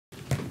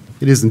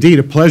It is indeed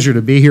a pleasure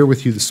to be here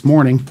with you this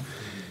morning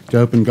to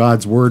open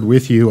God's Word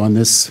with you on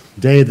this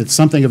day that's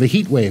something of a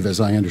heat wave, as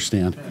I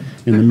understand,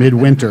 in the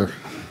midwinter,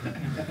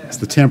 as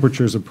the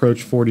temperatures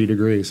approach 40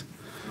 degrees,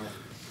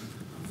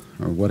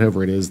 or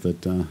whatever it is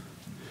that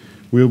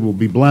we will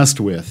be blessed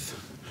with.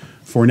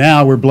 For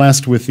now, we're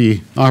blessed with the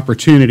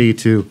opportunity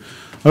to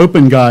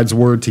open God's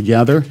Word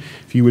together.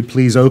 If you would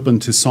please open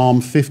to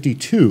Psalm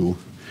 52.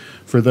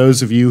 For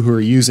those of you who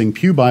are using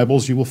Pew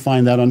Bibles, you will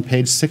find that on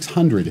page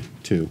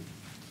 602.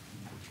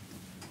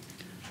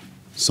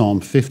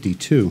 Psalm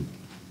 52.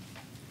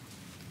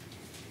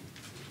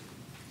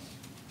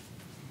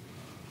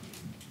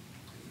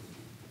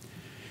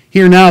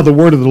 Hear now the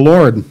word of the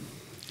Lord.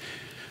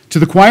 To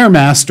the choir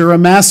master, a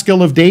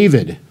maskil of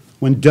David,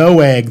 when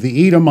Doeg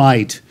the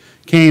Edomite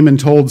came and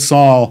told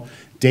Saul,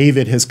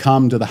 David has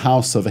come to the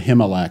house of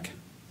Ahimelech.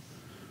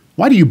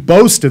 Why do you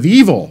boast of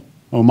evil,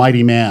 O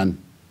mighty man?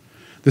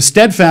 The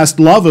steadfast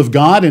love of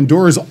God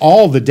endures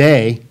all the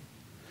day.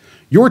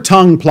 Your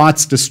tongue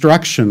plots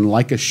destruction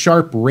like a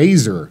sharp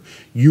razor,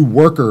 you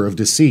worker of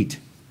deceit.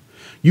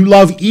 You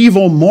love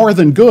evil more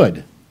than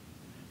good,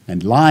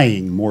 and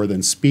lying more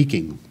than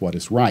speaking what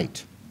is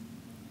right.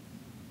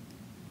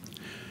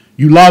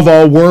 You love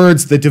all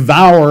words that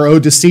devour, O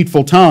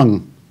deceitful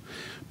tongue.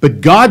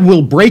 But God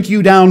will break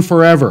you down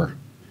forever.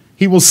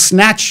 He will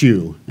snatch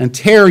you and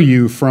tear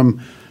you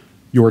from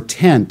your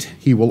tent.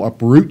 He will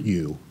uproot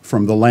you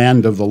from the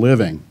land of the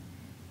living.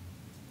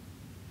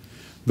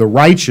 The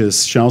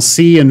righteous shall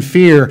see and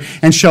fear,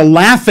 and shall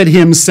laugh at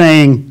him,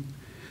 saying,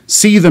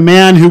 See the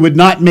man who would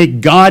not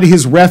make God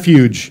his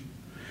refuge,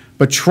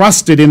 but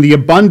trusted in the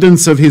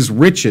abundance of his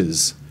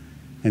riches,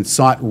 and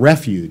sought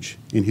refuge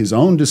in his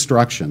own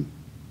destruction.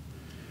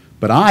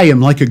 But I am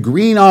like a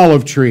green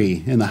olive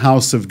tree in the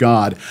house of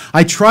God.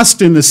 I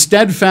trust in the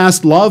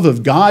steadfast love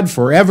of God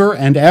forever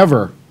and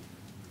ever.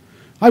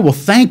 I will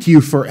thank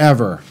you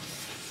forever,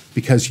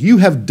 because you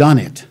have done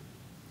it.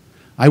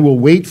 I will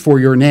wait for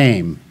your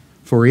name,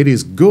 for it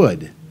is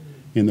good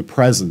in the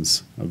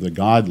presence of the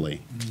godly.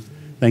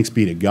 Thanks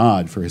be to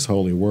God for his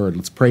holy word.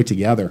 Let's pray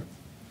together.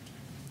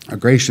 Our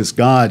gracious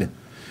God,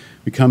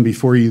 we come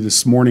before you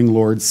this morning,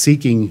 Lord,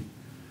 seeking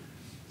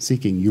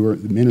the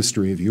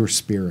ministry of your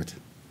Spirit,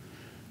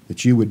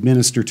 that you would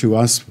minister to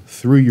us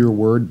through your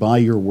word, by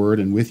your word,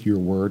 and with your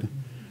word.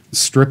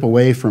 Strip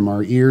away from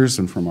our ears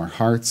and from our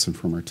hearts and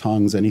from our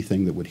tongues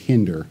anything that would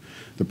hinder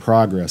the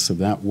progress of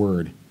that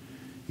word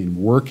in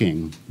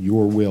working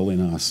your will in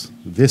us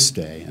this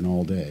day and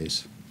all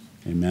days.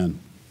 Amen.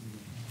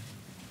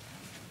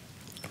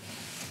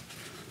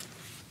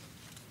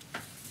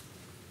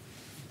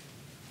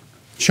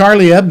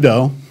 Charlie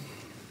Hebdo,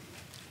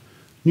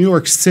 New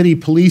York City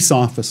police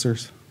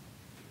officers,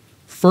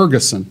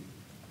 Ferguson,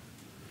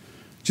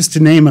 just to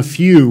name a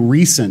few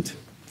recent,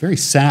 very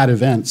sad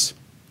events.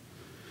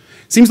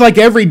 Seems like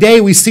every day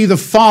we see the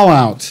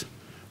fallout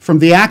from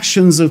the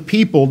actions of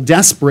people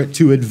desperate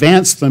to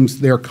advance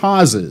their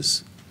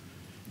causes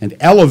and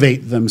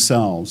elevate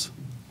themselves.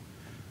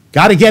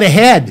 Got to get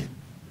ahead,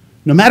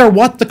 no matter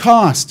what the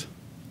cost.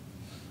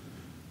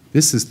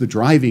 This is a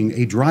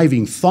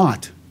driving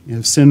thought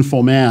of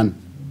sinful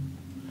man.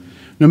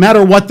 No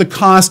matter what the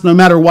cost, no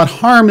matter what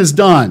harm is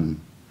done,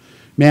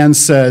 man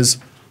says,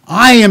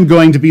 I am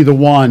going to be the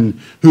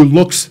one who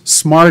looks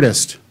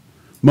smartest,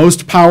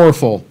 most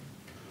powerful,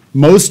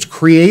 most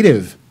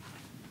creative,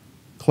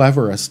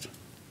 cleverest.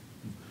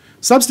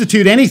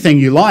 Substitute anything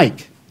you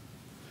like.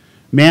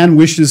 Man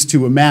wishes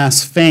to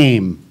amass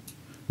fame,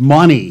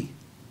 money,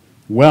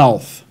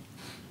 wealth,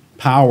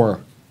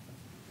 power.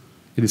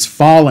 It is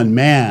fallen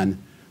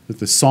man that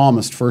the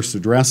psalmist first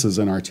addresses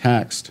in our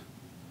text.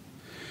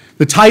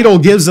 The title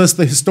gives us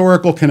the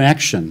historical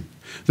connection,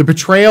 the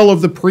betrayal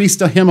of the priest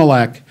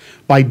Ahimelech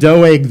by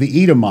Doeg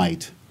the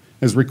Edomite,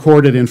 as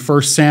recorded in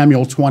 1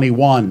 Samuel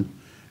 21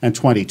 and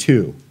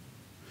 22.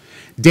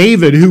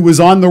 David, who was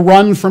on the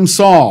run from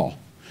Saul,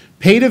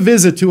 paid a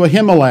visit to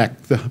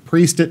Ahimelech, the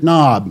priest at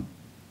Nob.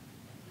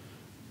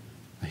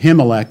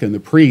 Ahimelech and the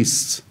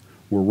priests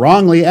were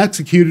wrongly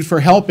executed for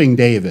helping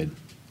David,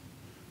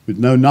 with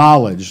no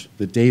knowledge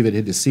that David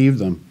had deceived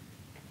them.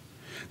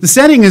 The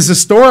setting is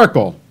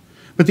historical,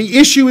 but the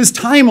issue is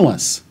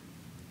timeless.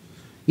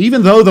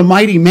 Even though the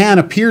mighty man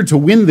appeared to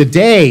win the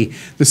day,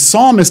 the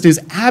psalmist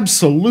is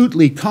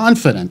absolutely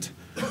confident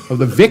of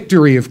the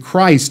victory of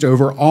Christ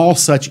over all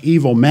such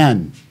evil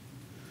men.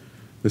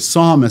 The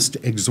psalmist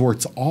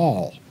exhorts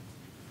all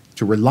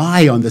to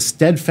rely on the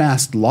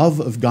steadfast love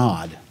of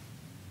God.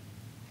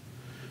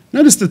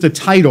 Notice that the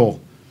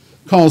title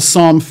calls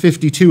Psalm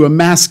 52 a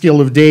maskil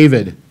of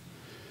David.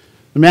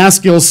 The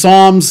maskil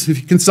psalms,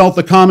 if you consult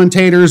the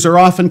commentators, are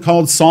often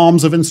called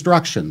psalms of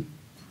instruction.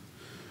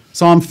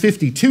 Psalm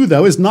 52,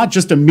 though, is not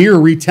just a mere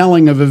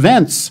retelling of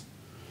events.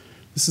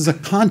 This is a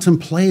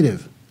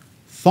contemplative,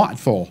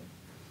 thoughtful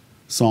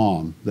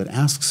psalm that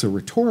asks a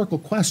rhetorical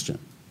question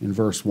in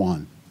verse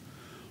 1.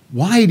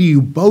 Why do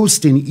you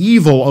boast in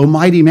evil, O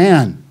mighty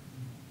man?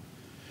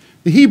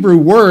 The Hebrew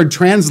word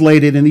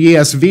translated in the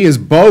ESV as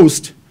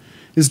boast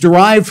is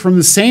derived from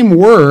the same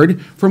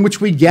word from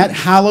which we get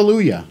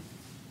hallelujah.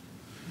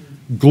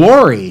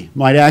 Glory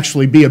might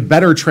actually be a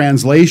better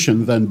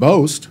translation than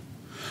boast.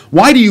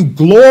 Why do you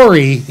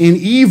glory in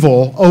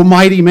evil, O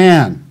mighty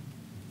man?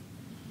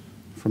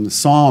 From the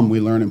psalm, we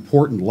learn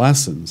important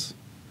lessons.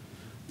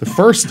 The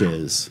first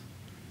is,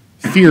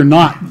 fear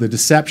not the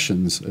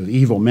deceptions of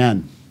evil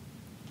men.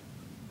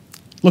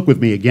 Look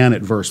with me again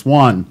at verse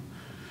 1.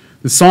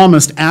 The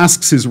psalmist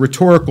asks his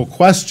rhetorical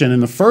question in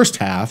the first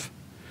half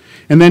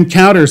and then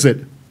counters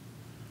it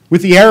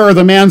with the error of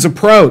the man's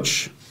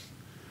approach.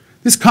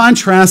 This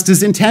contrast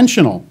is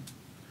intentional.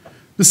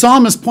 The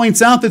psalmist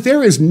points out that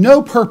there is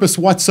no purpose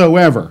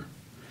whatsoever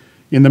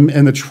in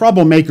the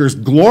troublemaker's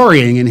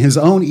glorying in his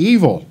own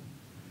evil.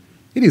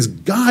 It is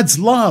God's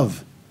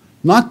love,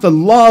 not the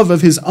love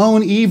of his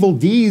own evil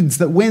deeds,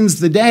 that wins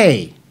the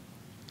day.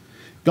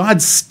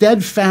 God's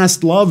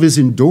steadfast love is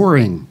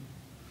enduring.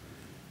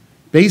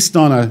 Based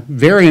on a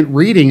variant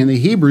reading in the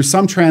Hebrew,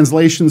 some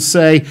translations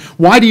say,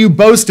 "Why do you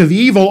boast of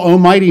evil, O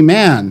mighty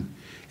man,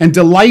 and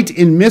delight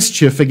in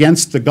mischief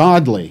against the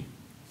godly?"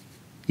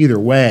 Either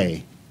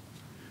way,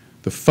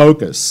 the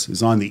focus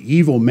is on the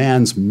evil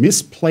man's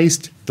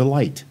misplaced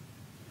delight.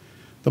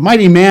 The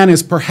mighty man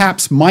is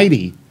perhaps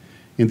mighty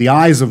in the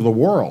eyes of the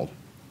world,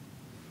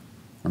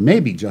 or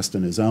maybe just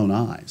in his own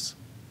eyes.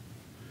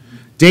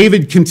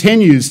 David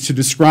continues to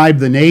describe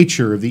the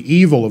nature of the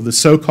evil of the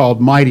so-called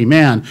mighty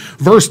man.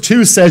 Verse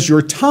 2 says,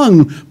 "Your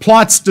tongue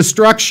plots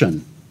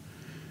destruction."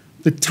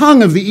 The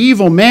tongue of the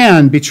evil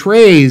man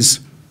betrays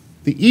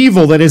the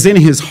evil that is in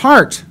his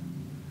heart.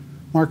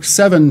 Mark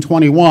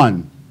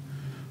 7:21.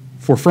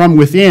 For from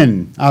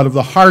within, out of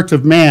the heart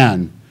of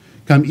man,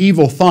 come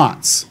evil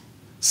thoughts,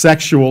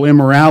 sexual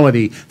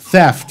immorality,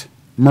 theft,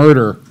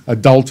 murder,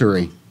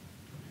 adultery.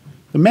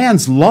 The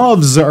man's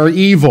loves are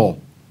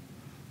evil,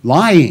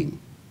 lying,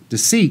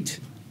 deceit,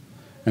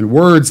 and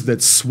words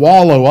that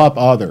swallow up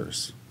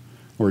others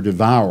or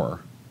devour,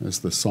 as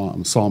the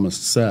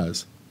psalmist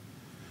says.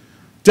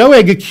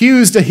 Doeg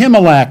accused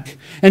Ahimelech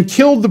and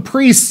killed the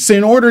priests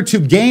in order to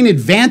gain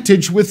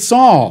advantage with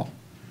Saul.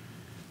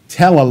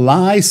 Tell a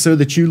lie so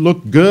that you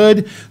look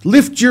good.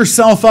 Lift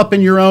yourself up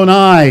in your own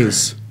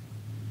eyes.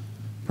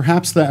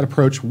 Perhaps that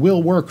approach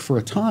will work for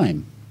a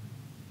time.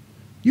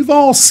 You've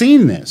all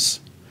seen this.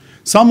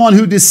 Someone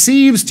who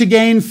deceives to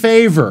gain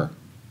favor.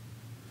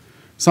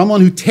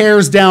 Someone who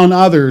tears down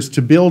others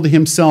to build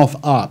himself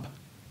up.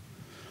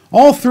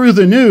 All through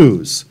the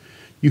news,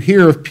 you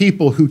hear of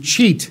people who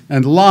cheat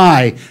and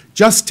lie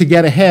just to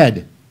get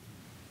ahead.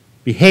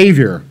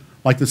 Behavior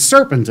like the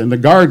serpent in the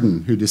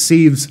garden who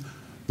deceives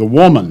the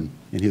woman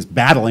in his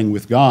battling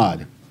with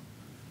God.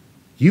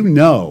 You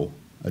know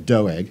a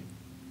Doeg.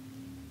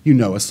 You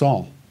know a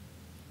Saul.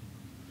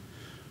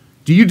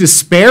 Do you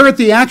despair at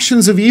the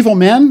actions of evil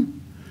men?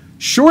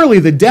 Surely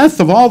the death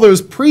of all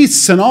those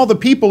priests and all the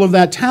people of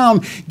that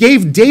town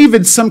gave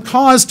David some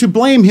cause to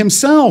blame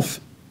himself.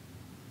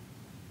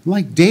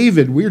 Like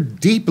David, we're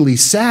deeply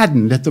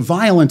saddened at the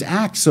violent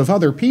acts of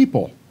other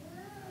people.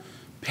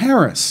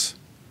 Paris,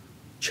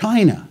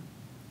 China,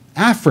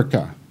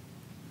 Africa.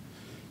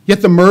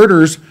 Yet the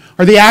murders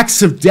are the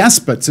acts of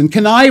despots and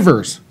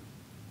connivers.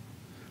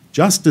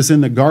 Just as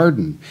in the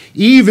garden,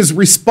 Eve is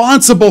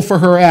responsible for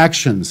her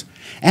actions.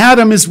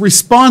 Adam is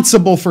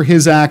responsible for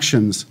his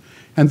actions,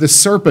 and the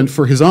serpent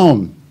for his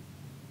own.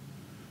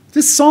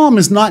 This psalm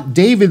is not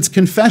David's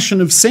confession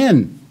of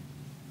sin,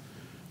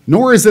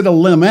 nor is it a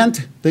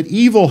lament that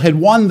evil had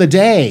won the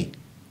day.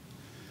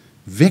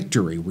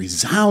 Victory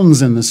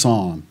resounds in the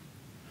psalm,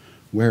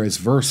 whereas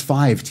verse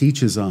 5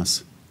 teaches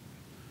us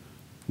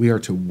we are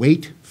to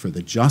wait for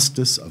the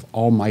justice of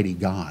Almighty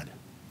God.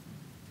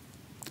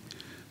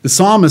 The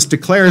psalmist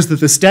declares that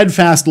the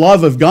steadfast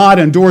love of God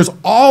endures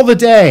all the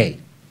day.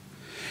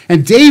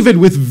 And David,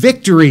 with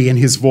victory in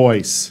his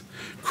voice,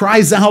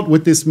 cries out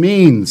what this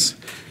means.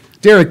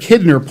 Derek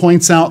Kidner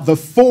points out the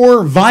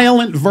 4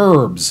 violent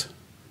verbs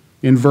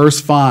in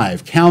verse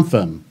 5. Count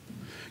them.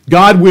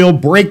 God will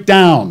break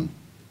down,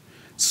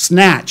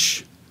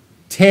 snatch,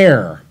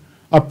 tear,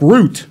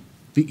 uproot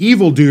the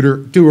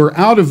evildoer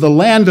out of the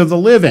land of the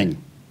living.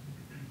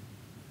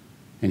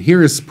 And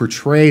here is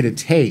portrayed a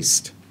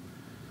taste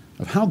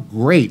of how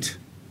great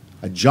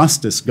a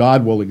justice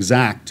God will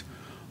exact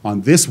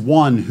on this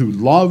one who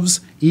loves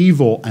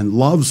evil and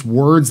loves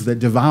words that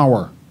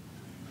devour.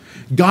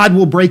 God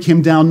will break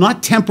him down,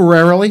 not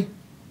temporarily,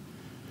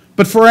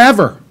 but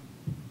forever.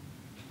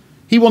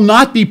 He will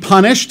not be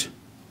punished,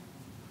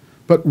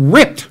 but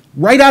ripped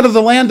right out of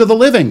the land of the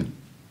living.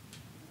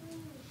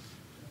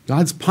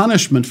 God's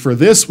punishment for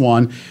this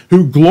one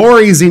who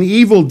glories in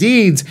evil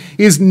deeds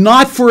is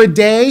not for a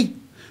day,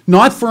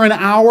 not for an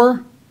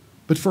hour,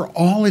 but for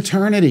all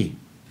eternity.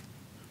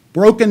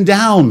 Broken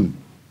down,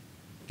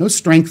 no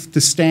strength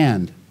to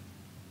stand.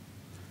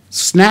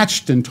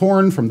 Snatched and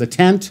torn from the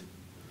tent,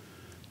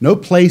 no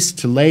place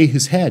to lay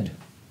his head.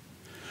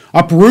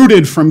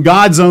 Uprooted from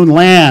God's own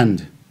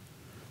land,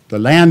 the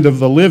land of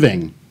the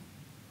living,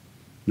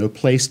 no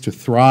place to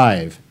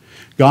thrive.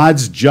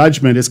 God's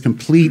judgment is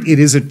complete. It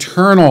is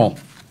eternal.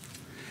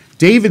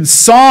 David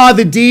saw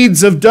the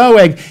deeds of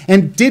Doeg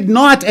and did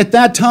not at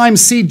that time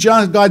see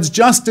God's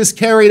justice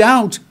carried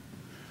out.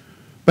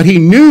 But he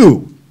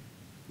knew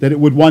that it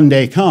would one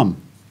day come.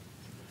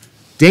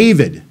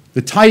 David,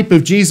 the type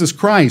of Jesus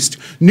Christ,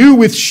 knew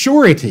with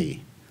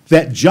surety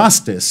that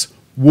justice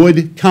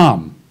would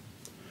come.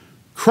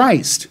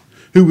 Christ,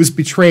 who was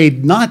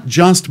betrayed not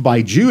just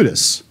by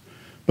Judas,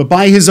 but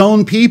by his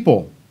own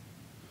people,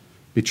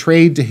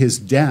 betrayed to his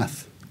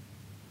death.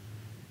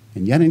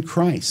 And yet in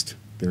Christ,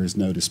 there is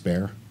no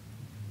despair.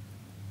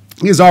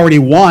 He has already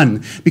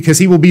won because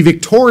he will be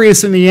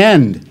victorious in the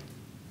end.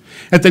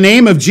 At the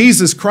name of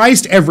Jesus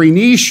Christ, every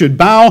knee should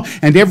bow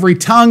and every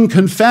tongue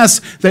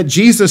confess that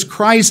Jesus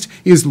Christ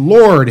is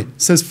Lord,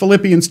 says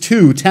Philippians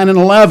 2:10 and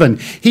 11.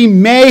 He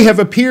may have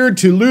appeared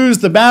to lose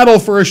the battle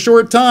for a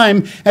short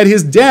time at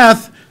his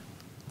death,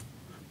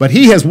 but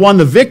he has won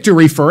the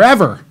victory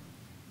forever.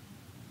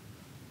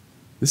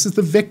 This is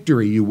the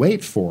victory you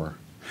wait for.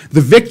 The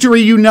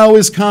victory you know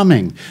is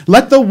coming.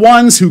 Let the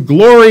ones who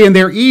glory in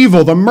their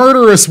evil, the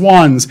murderous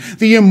ones,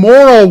 the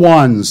immoral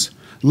ones,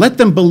 let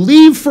them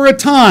believe for a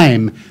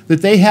time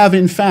that they have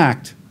in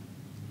fact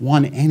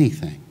won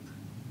anything.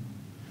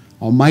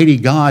 Almighty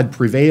God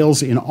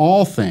prevails in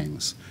all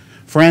things.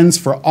 Friends,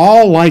 for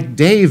all like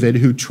David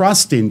who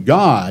trust in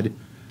God,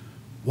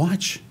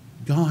 watch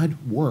God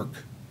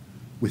work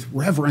with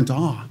reverent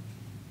awe.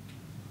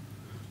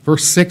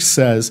 Verse 6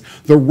 says,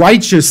 "The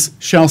righteous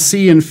shall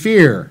see and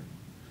fear."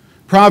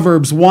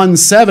 Proverbs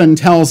 1:7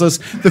 tells us,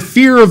 "The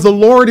fear of the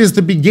Lord is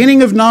the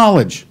beginning of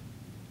knowledge."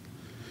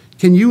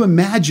 Can you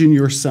imagine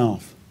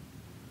yourself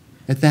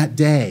at that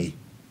day,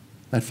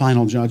 that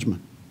final judgment?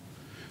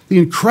 The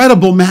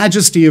incredible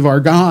majesty of our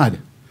God.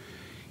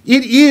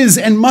 It is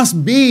and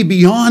must be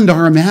beyond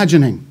our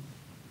imagining.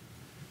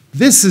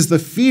 This is the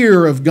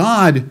fear of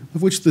God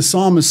of which the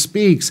psalmist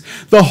speaks,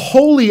 the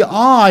holy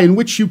awe in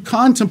which you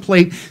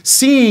contemplate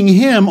seeing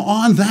him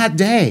on that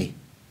day.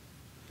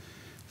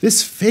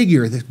 This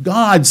figure, that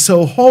God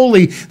so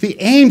holy, the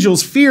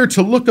angels fear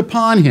to look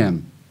upon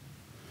him.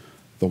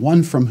 The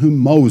one from whom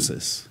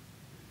Moses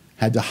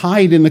had to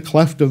hide in the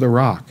cleft of the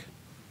rock.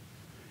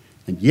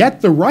 And yet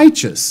the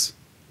righteous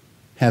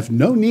have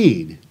no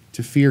need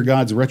to fear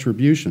God's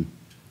retribution.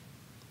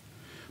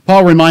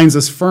 Paul reminds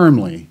us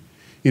firmly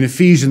in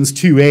Ephesians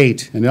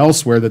 2:8 and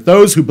elsewhere that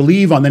those who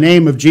believe on the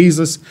name of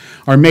Jesus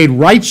are made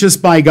righteous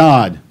by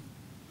God.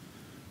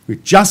 We're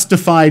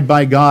justified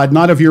by God,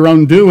 not of your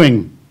own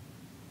doing.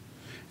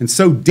 And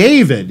so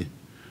David,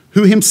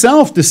 who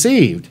himself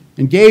deceived,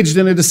 engaged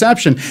in a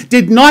deception,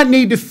 did not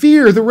need to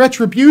fear the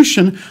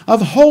retribution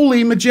of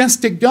holy,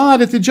 majestic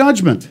God at the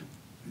judgment.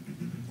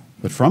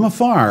 But from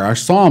afar, our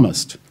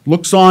psalmist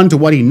looks on to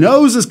what he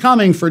knows is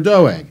coming for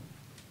Doeg,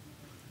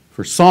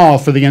 for Saul,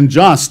 for the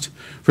unjust,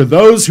 for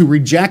those who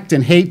reject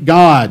and hate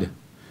God.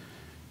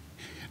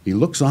 He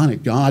looks on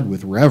at God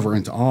with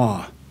reverent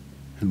awe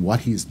and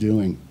what he's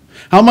doing.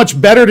 How much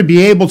better to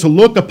be able to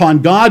look upon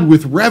God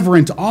with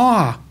reverent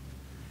awe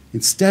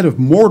instead of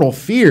mortal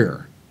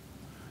fear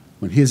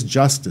when his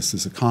justice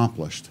is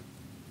accomplished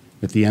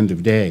at the end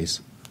of days.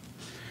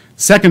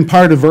 Second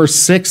part of verse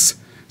 6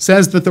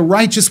 says that the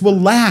righteous will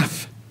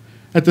laugh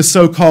at the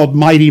so-called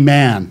mighty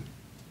man.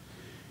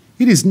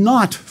 It is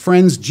not,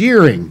 friends,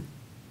 jeering.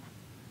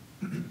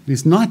 It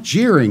is not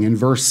jeering in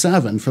verse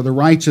 7 for the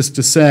righteous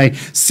to say,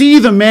 "See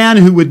the man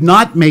who would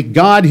not make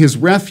God his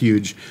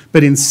refuge,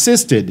 but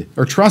insisted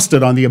or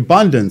trusted on the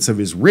abundance of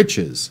his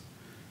riches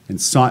and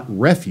sought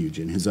refuge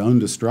in his own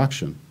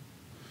destruction."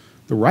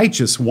 The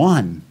righteous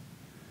one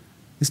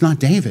is not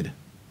David.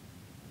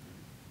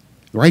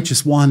 The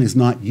righteous one is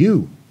not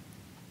you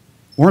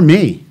or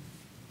me.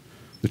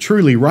 The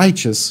truly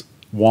righteous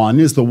one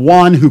is the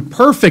one who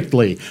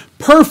perfectly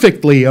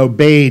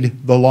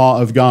obeyed the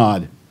law of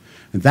God.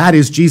 And that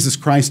is Jesus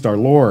Christ our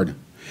Lord.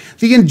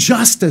 The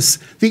injustice,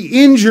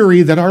 the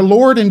injury that our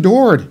Lord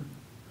endured,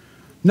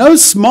 no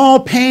small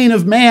pain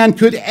of man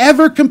could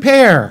ever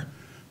compare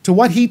to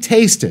what he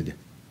tasted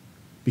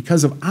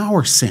because of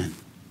our sin.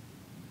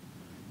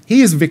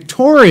 He is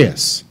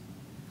victorious.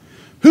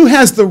 Who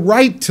has the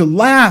right to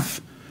laugh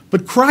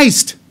but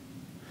Christ?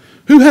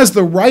 Who has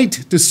the right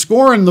to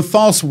scorn the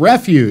false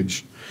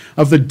refuge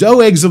of the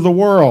Doegs of the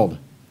world,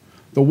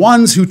 the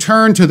ones who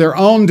turn to their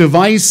own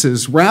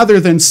devices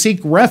rather than seek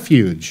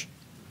refuge,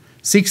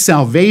 seek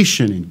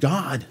salvation in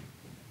God?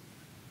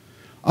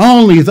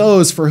 Only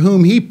those for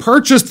whom he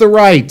purchased the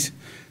right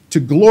to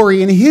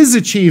glory in his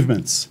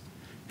achievements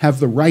have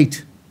the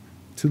right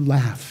to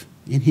laugh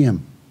in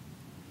him.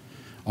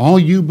 All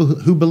you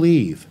who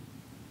believe,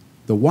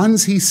 the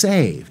ones he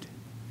saved,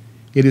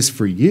 it is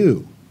for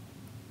you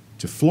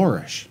to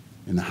flourish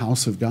in the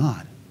house of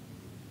God.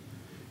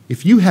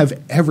 If you have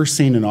ever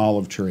seen an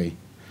olive tree,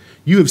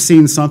 you have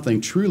seen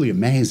something truly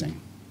amazing.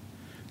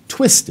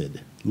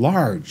 Twisted,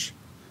 large,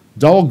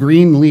 dull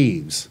green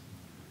leaves,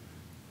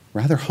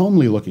 rather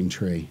homely looking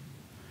tree.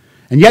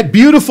 and yet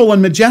beautiful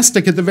and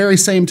majestic at the very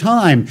same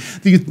time.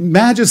 The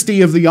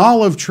majesty of the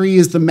olive tree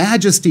is the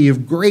majesty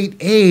of great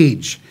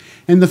age,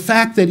 and the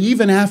fact that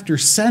even after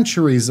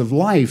centuries of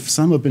life,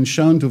 some have been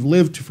shown to have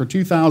lived for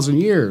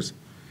 2,000 years,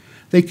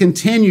 they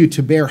continue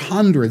to bear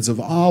hundreds of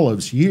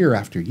olives year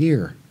after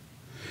year.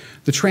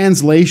 The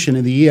translation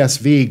in the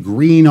ESV,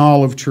 green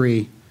olive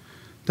tree,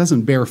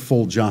 doesn't bear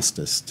full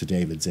justice to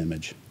David's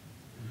image.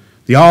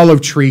 The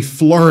olive tree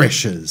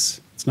flourishes.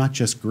 It's not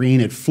just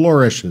green, it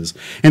flourishes.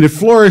 And it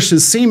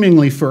flourishes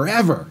seemingly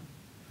forever.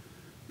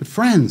 But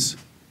friends,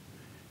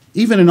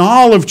 even an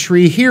olive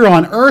tree here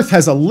on earth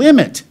has a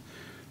limit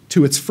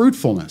to its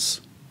fruitfulness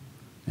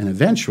and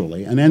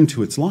eventually an end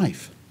to its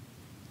life.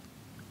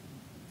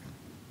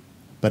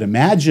 But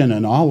imagine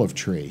an olive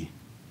tree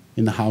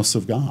in the house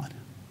of God.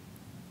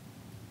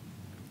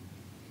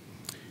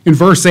 In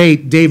verse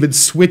 8, David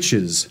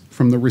switches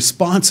from the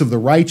response of the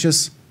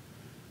righteous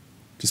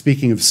to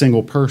speaking of a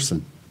single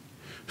person.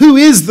 Who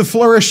is the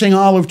flourishing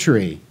olive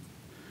tree?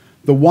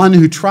 The one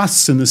who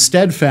trusts in the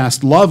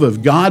steadfast love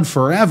of God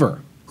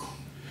forever.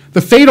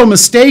 The fatal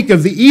mistake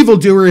of the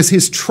evildoer is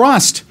his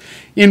trust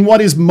in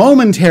what is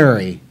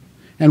momentary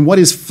and what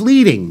is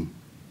fleeting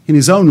in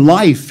his own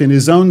life, in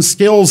his own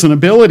skills and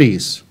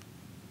abilities,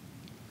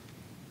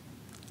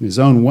 in his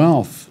own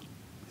wealth,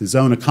 his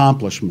own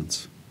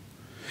accomplishments.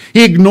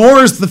 He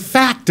ignores the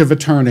fact of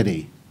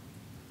eternity,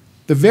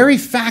 the very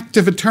fact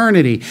of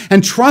eternity,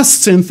 and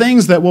trusts in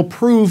things that will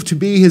prove to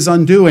be his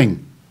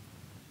undoing.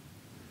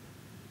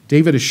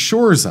 David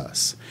assures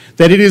us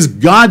that it is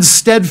God's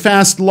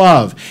steadfast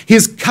love,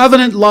 his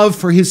covenant love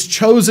for his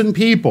chosen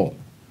people,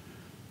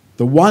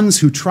 the ones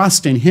who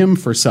trust in him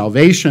for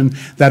salvation,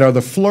 that are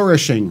the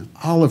flourishing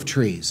olive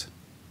trees.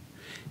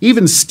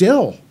 Even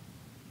still,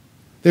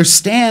 there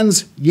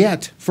stands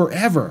yet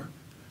forever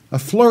a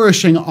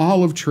flourishing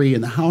olive tree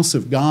in the house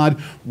of God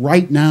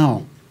right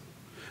now.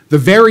 The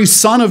very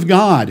Son of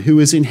God who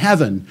is in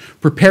heaven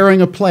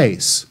preparing a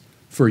place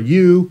for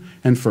you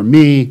and for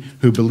me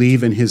who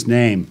believe in his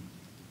name.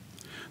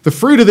 The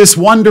fruit of this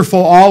wonderful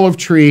olive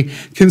tree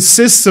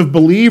consists of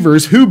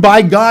believers who,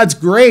 by God's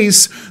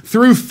grace,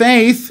 through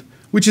faith,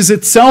 which is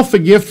itself a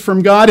gift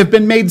from God, have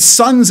been made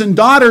sons and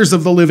daughters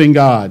of the living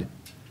God.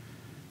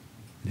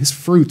 His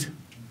fruit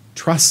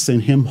trusts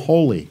in him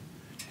wholly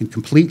and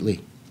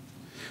completely.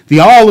 The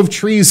olive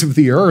trees of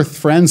the earth,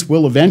 friends,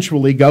 will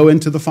eventually go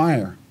into the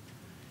fire,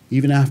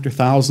 even after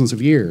thousands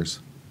of years.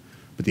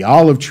 But the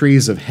olive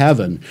trees of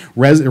heaven,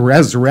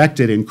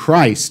 resurrected in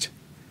Christ,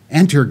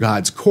 enter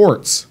God's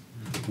courts,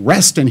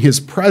 rest in his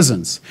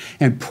presence,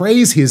 and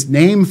praise his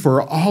name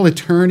for all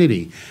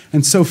eternity.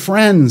 And so,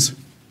 friends,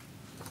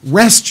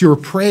 rest your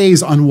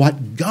praise on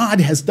what God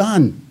has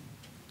done.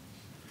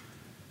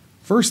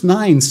 Verse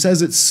 9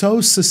 says it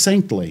so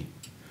succinctly.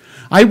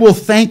 I will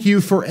thank you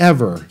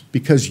forever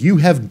because you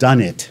have done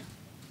it.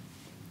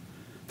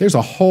 There's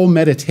a whole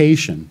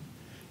meditation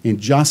in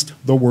just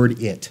the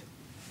word it.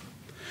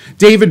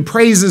 David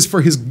praises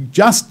for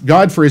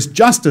God for his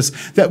justice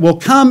that will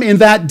come in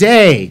that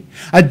day,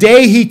 a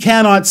day he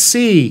cannot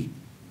see,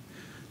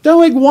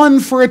 knowing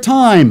one for a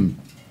time,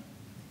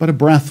 but a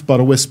breath, but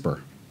a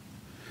whisper.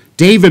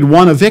 David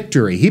won a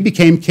victory. He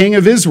became king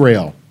of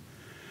Israel.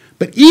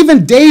 But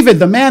even David,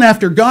 the man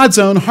after God's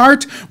own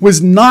heart,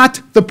 was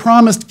not the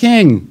promised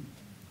king.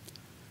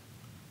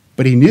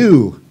 But he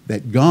knew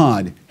that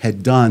God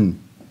had done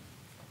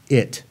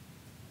it.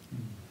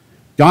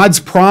 God's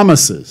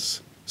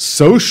promises,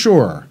 so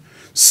sure,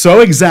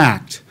 so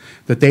exact,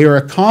 that they are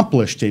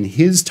accomplished in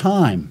his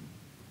time.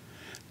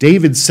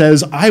 David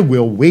says, I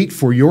will wait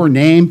for your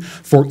name,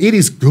 for it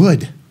is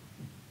good.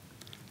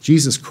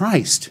 Jesus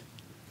Christ,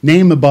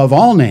 name above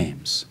all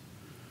names,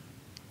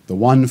 the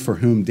one for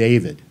whom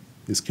David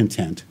is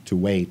content to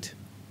wait.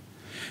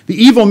 The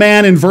evil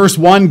man in verse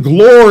 1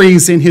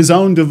 glories in his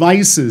own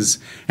devices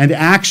and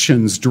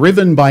actions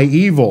driven by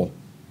evil.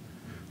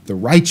 The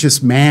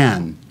righteous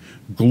man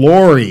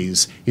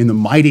glories in the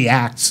mighty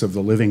acts of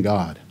the living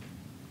God.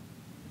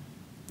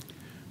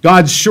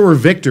 God's sure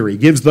victory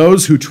gives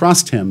those who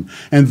trust him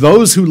and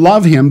those who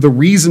love him the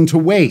reason to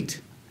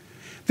wait.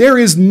 There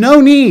is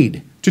no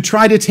need to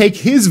try to take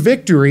his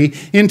victory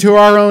into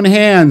our own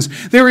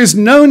hands. There is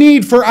no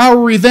need for our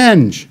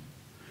revenge,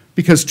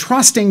 because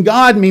trusting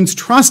God means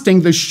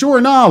trusting the sure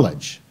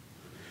knowledge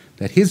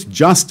that his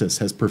justice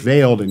has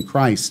prevailed in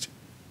Christ,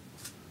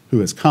 who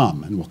has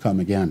come and will come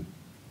again.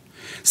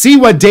 See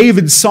what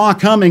David saw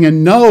coming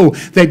and know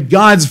that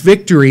God's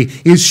victory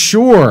is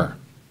sure.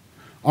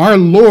 Our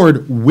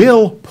Lord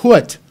will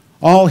put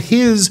all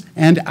his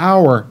and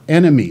our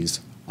enemies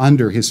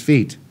under his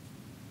feet.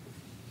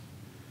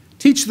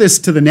 Teach this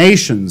to the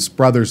nations,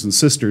 brothers and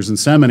sisters in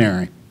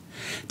seminary.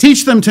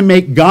 Teach them to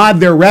make God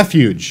their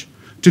refuge,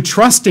 to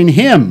trust in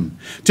him,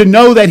 to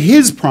know that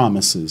his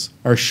promises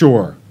are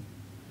sure.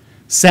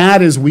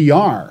 Sad as we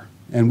are,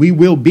 and we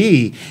will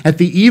be, at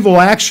the evil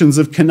actions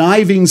of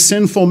conniving,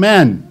 sinful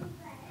men,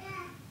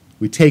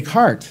 we take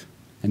heart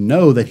and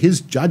know that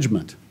his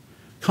judgment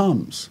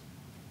comes,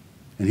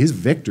 and his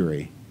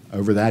victory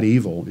over that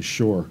evil is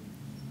sure.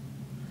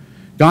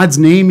 God's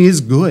name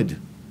is good.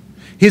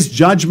 His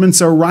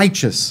judgments are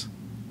righteous,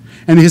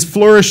 and his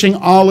flourishing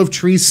olive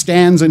tree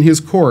stands in his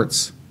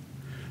courts.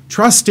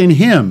 Trust in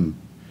him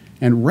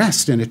and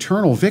rest in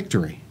eternal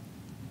victory.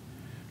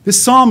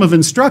 This psalm of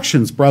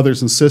instructions,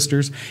 brothers and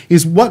sisters,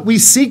 is what we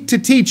seek to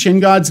teach in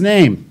God's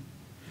name.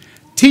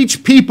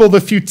 Teach people the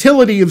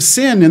futility of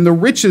sin and the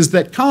riches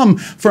that come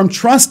from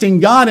trusting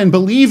God and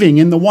believing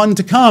in the one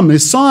to come,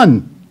 his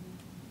Son.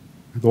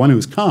 The one who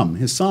has come,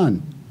 his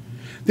Son.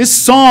 This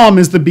psalm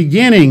is the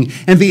beginning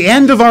and the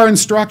end of our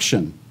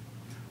instruction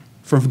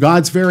from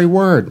God's very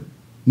word.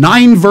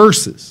 9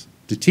 verses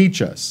to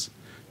teach us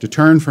to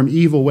turn from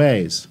evil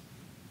ways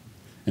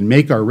and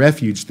make our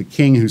refuge the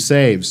King who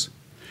saves.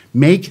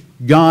 Make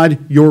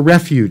God your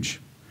refuge.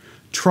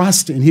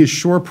 Trust in his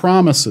sure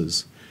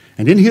promises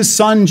and in his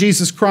Son,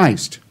 Jesus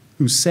Christ,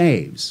 who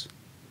saves.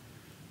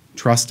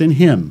 Trust in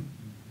him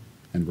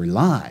and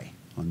rely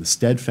on the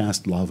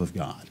steadfast love of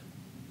God.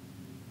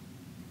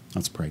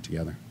 Let's pray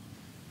together.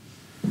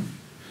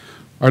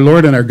 Our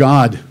Lord and our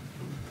God,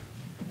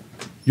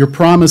 your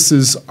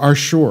promises are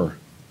sure,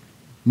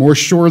 more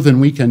sure than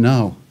we can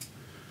know.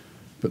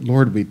 But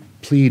Lord, we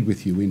plead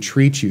with you, we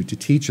entreat you to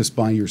teach us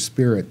by your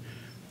Spirit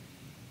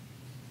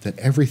that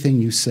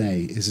everything you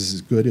say is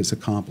as good as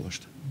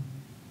accomplished.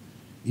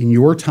 In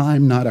your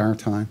time, not our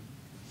time.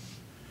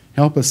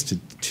 Help us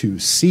to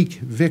seek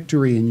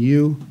victory in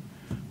you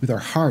with our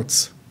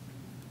hearts,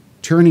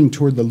 turning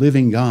toward the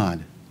living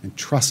God and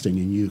trusting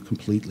in you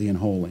completely and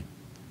wholly.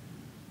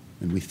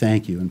 And we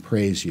thank you and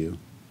praise you.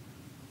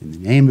 In the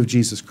name of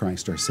Jesus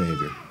Christ, our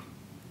Savior.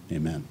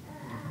 Amen.